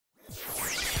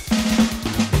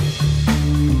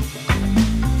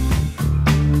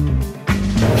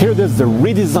Here it is, the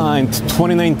redesigned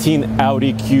 2019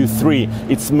 Audi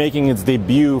Q3. It's making its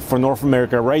debut for North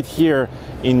America right here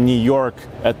in New York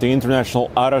at the International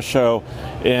Auto Show.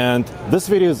 And this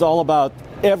video is all about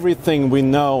everything we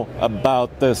know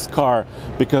about this car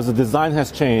because the design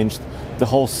has changed, the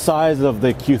whole size of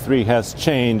the Q3 has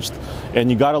changed,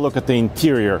 and you got to look at the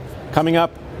interior. Coming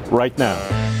up right now.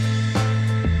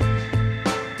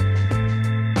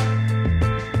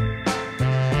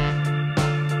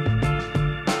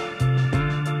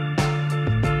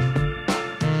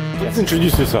 Let's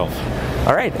introduce yourself.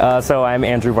 All right, so I'm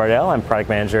Andrew Vardell. I'm product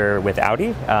manager with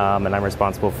Audi, and I'm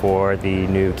responsible for the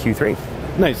new Q3.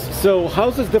 Nice. So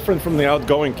how's this different from the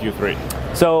outgoing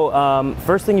Q3? So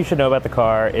first thing you should know about the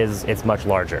car is it's much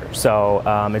larger. So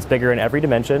it's bigger in every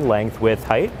dimension, length, width,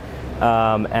 height.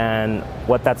 And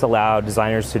what that's allowed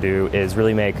designers to do is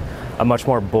really make a much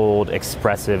more bold,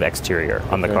 expressive exterior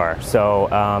on the car.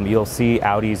 So you'll see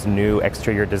Audi's new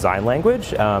exterior design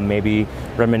language, maybe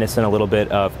reminiscent a little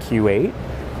bit of Q8.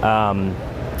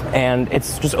 And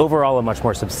it's just overall a much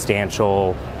more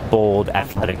substantial, bold,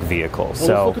 athletic vehicle. Well, so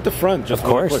let's look at the front just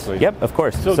really quickly. Yep, of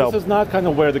course. So this is not kind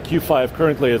of where the Q5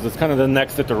 currently is. It's kind of the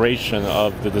next iteration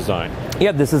of the design.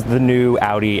 Yep, this is the new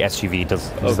Audi SUV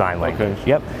design language. Okay.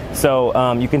 Yep.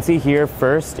 So you can see here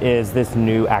first is this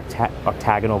new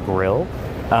octagonal grille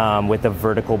with the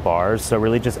vertical bars. So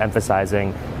really just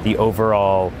emphasizing the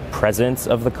overall presence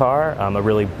of the car, a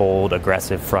really bold,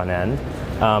 aggressive front end.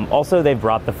 Also, they've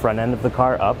brought the front end of the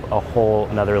car up a whole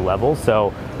another level.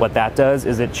 So what that does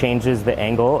is it changes the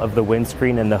angle of the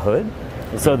windscreen and the hood.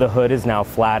 So the hood is now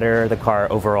flatter. The car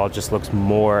overall just looks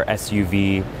more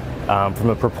SUV from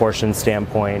a proportion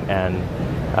standpoint, and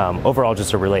overall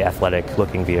just a really athletic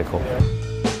looking vehicle.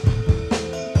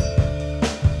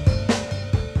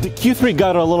 The Q3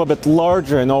 got a little bit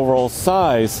larger in overall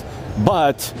size,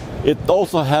 but it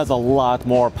also has a lot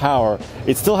more power.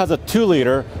 It still has a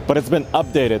 2-liter, but it's been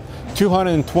updated.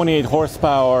 228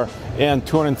 horsepower and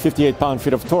 258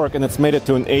 pound-feet of torque, and it's made it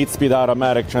to an 8-speed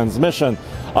automatic transmission.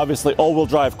 Obviously, all-wheel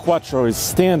drive quattro is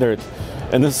standard,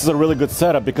 and this is a really good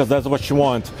setup because that's what you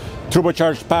want.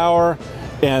 Turbocharged power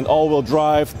and all-wheel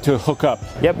drive to hook up.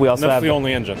 Yep, we also have... That's the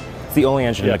only engine. It's the only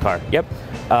engine in the car, yep.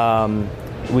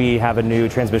 We have a new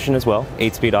transmission as well,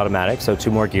 8-speed automatic, so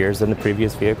 2 more gears than the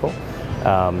previous vehicle.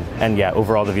 And yeah,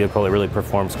 overall the vehicle, it really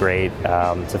performs great.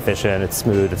 It's efficient, it's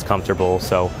smooth, it's comfortable.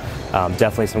 So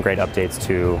definitely some great updates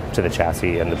to the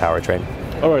chassis and the powertrain.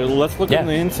 All right, let's look on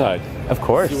the inside. Of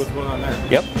course. See what's going on there.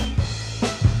 Yep.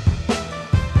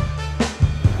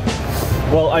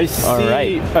 Well, I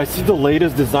see the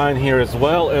latest design here as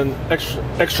well, and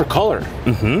extra color.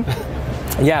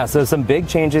 Yeah, so some big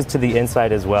changes to the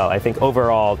inside as well. I think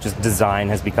overall, just design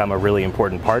has become a really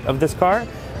important part of this car,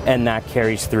 and that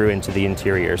carries through into the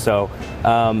interior. So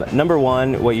number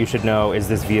one, what you should know is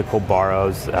this vehicle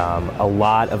borrows a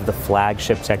lot of the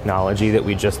flagship technology that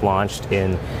we just launched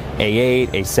in A8,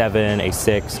 A7,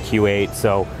 A6, Q8.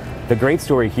 So the great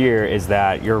story here is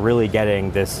that you're really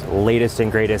getting this latest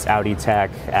and greatest Audi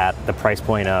tech at the price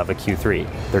point of a Q3,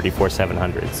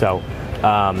 34,700. So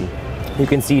you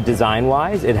can see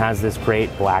design-wise, it has this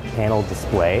great black panel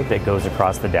display that goes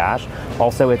across the dash.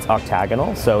 Also, it's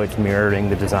octagonal, so it's mirroring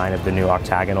the design of the new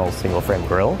octagonal single-frame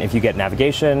grille. If you get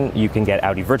navigation, you can get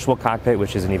Audi Virtual Cockpit,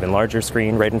 which is an even larger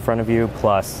screen right in front of you,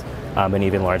 plus an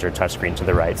even larger touchscreen to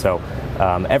the right. So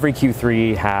every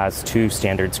Q3 has 2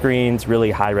 standard screens, really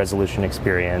high-resolution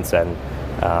experience, and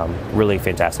really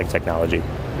fantastic technology.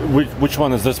 Which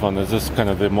one is this one? Is this kind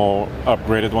of the more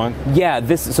upgraded one? Yeah,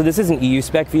 this is an EU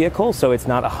spec vehicle, so it's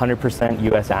not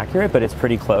 100% US accurate, but it's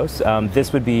pretty close.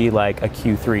 This would be like a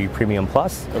Q3 Premium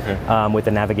Plus. Okay. With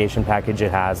the navigation package,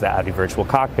 it has the Audi Virtual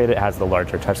Cockpit, it has the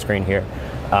larger touchscreen here.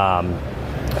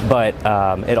 But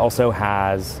it also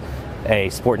has a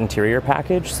sport interior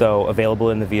package, so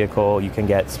available in the vehicle you can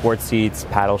get sport seats,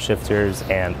 paddle shifters,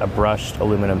 and a brushed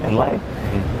aluminum inlay.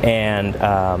 And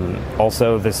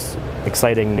also this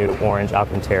exciting new orange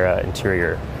Alcantara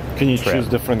interior. Can you choose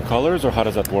different colors, or how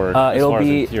does that work as far as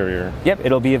interior? Yep,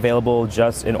 it'll be available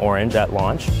just in orange at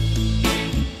launch.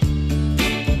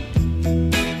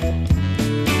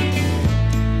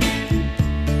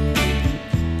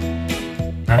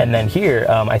 And then here,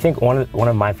 I think one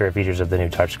of my favorite features of the new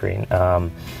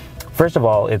touchscreen. First of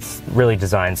all, it's really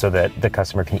designed so that the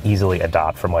customer can easily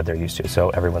adopt from what they're used to. So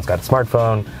everyone's got a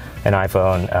smartphone, an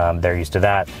iPhone, they're used to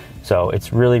that. So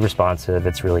it's really responsive,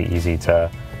 it's really easy to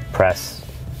press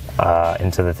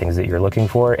into the things that you're looking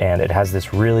for, and it has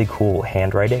this really cool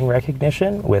handwriting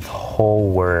recognition with whole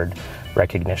word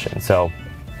recognition. So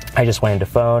I just went into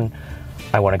phone,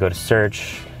 I want to go to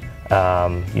search,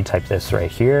 you type this right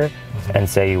here and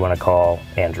say you want to call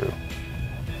Andrew.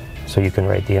 So you can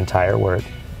write the entire word.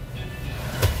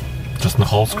 Just the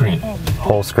whole screen?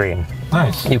 Whole screen.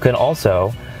 Nice. You can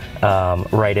also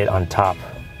write it on top.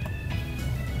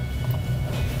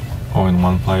 Oh, in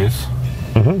one place?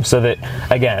 So that,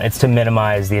 again, it's to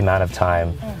minimize the amount of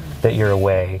time that you're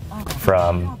looking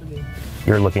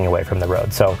away from the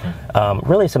road. So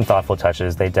really some thoughtful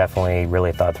touches. They definitely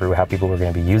really thought through how people were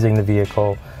going to be using the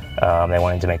vehicle. They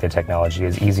wanted to make the technology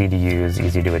as easy to use,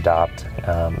 easy to adopt,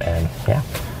 and yeah.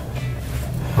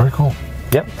 Very cool.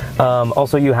 Yep.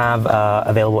 Also, you have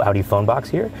available Audi phone box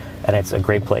here, and it's a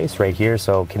great place right here,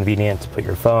 so convenient to put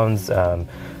your phones. A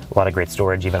lot of great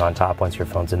storage even on top once your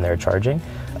phone's in there charging.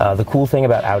 The cool thing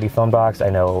about Audi phone box, I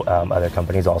know other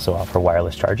companies also offer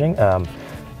wireless charging.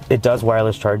 It does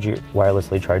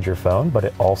wirelessly charge your phone, but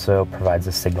it also provides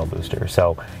a signal booster.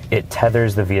 So it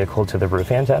tethers the vehicle to the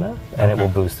roof antenna, and it will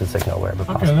boost the signal wherever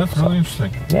possible. Okay, that's really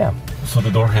interesting. Yeah. So the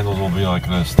door handles will be like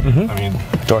this. I mean,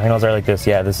 door handles are like this.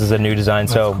 Yeah, this is a new design.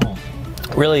 So cool.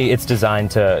 Really, it's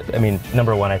designed to, I mean,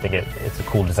 number one, I think it's a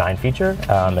cool design feature.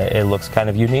 It looks kind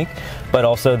of unique, but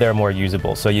also they're more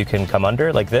usable. So you can come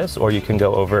under like this, or you can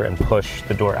go over and push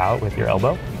the door out with your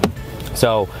elbow.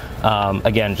 So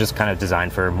again, just kind of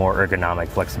designed for more ergonomic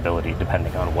flexibility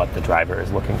depending on what the driver is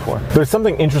looking for. There's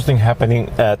something interesting happening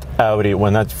at Audi.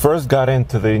 When I first got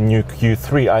into the new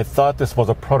Q3, I thought this was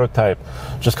a prototype.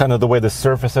 Just kind of the way the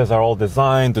surfaces are all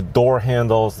designed, the door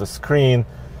handles, the screen.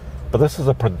 But this is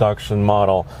a production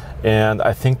model, and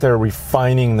I think they're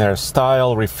refining their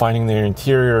style, refining their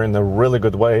interior in a really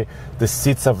good way. The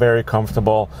seats are very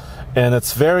comfortable, and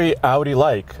it's very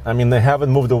Audi-like. I mean, they haven't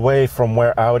moved away from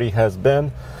where Audi has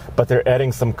been, but they're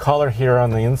adding some color here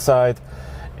on the inside.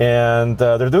 And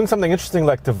they're doing something interesting,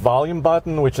 like the volume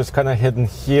button, which is kind of hidden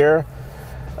here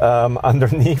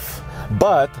underneath.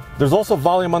 But there's also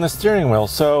volume on the steering wheel,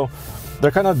 so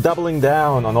they're kind of doubling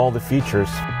down on all the features.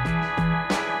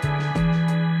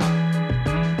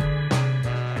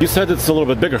 You said it's a little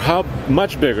bit bigger. How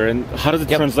much bigger, and how does it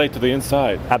translate to the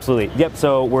inside? Absolutely. Yep.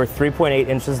 So we're 3.8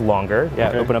 inches longer. Yeah.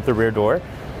 Okay. Open up the rear door.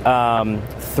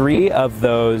 3 of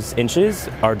those inches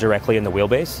are directly in the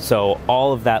wheelbase. So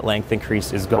all of that length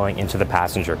increase is going into the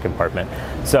passenger compartment.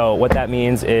 So what that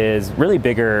means is really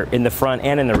bigger in the front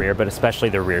and in the rear, but especially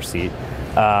the rear seat.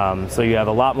 So you have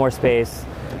a lot more space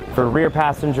for rear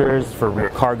passengers, for rear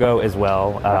cargo as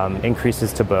well,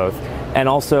 increases to both. And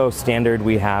also standard,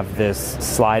 we have this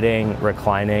sliding,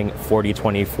 reclining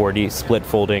 40-20-40 split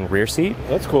folding rear seat.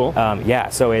 That's cool. Yeah,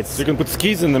 so it's... So you can put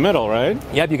skis in the middle, right?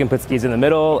 Yep, you can put skis in the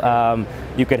middle.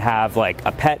 You could have like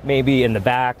a pet maybe in the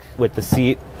back with the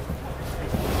seat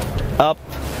up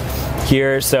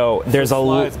here. So there's it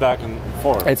slides back and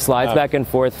forth. It slides back and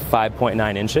forth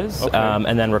 5.9 inches,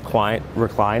 and then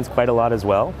reclines quite a lot as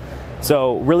well.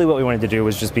 So really what we wanted to do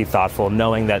was just be thoughtful,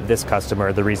 knowing that this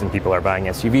customer, the reason people are buying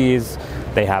SUVs,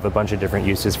 they have a bunch of different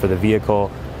uses for the vehicle.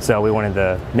 So we wanted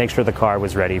to make sure the car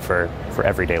was ready for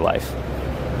everyday life.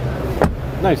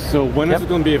 Nice. So when is it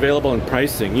going to be available in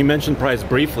pricing? You mentioned price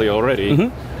briefly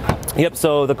already. Yep.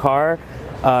 So the car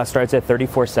starts at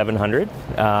 $34,700,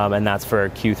 and that's for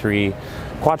Q3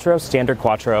 Quattro, standard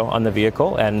Quattro on the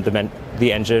vehicle, and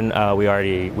the engine we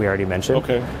already mentioned.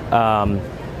 Okay.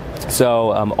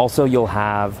 So also you'll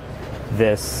have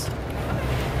this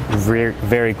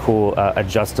very cool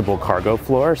adjustable cargo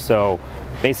floor. So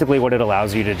basically what it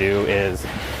allows you to do is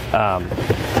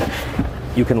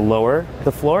you can lower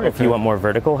the floor if you want more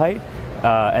vertical height.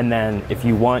 And then if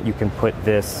you want, you can put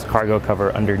this cargo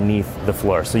cover underneath the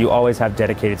floor. So you always have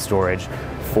dedicated storage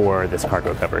for this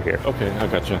cargo cover here. Okay, I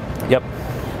gotcha. Yep.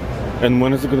 And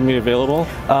when is it going to be available?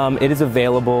 It is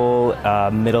available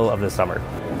middle of the summer.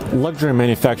 Luxury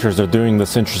manufacturers are doing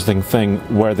this interesting thing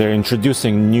where they're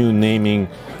introducing new naming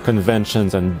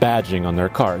conventions and badging on their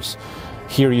cars.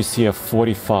 Here you see a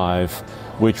 45,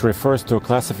 which refers to a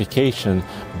classification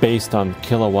based on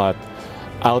kilowatt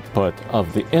output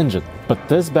of the engine. But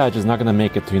this badge is not going to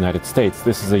make it to the United States.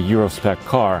 This is a Euro spec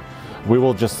car. We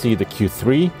will just see the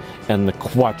Q3 and the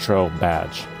Quattro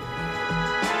badge.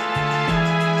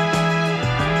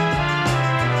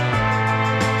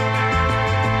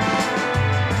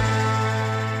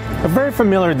 A very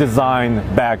familiar design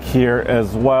back here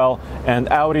as well, and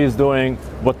Audi is doing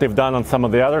what they've done on some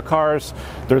of the other cars.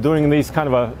 They're doing these kind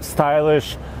of a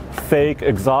stylish fake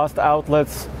exhaust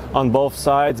outlets on both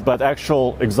sides, but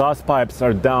actual exhaust pipes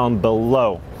are down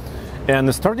below. And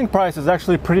the starting price is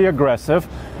actually pretty aggressive.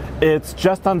 It's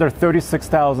just under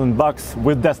 $36,000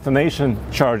 with destination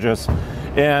charges,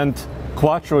 and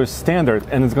Quattro is standard,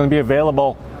 and it's going to be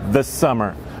available this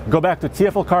summer. Go back to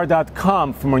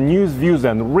TFLcar.com for more news, views,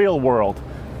 and real-world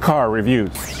car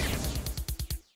reviews.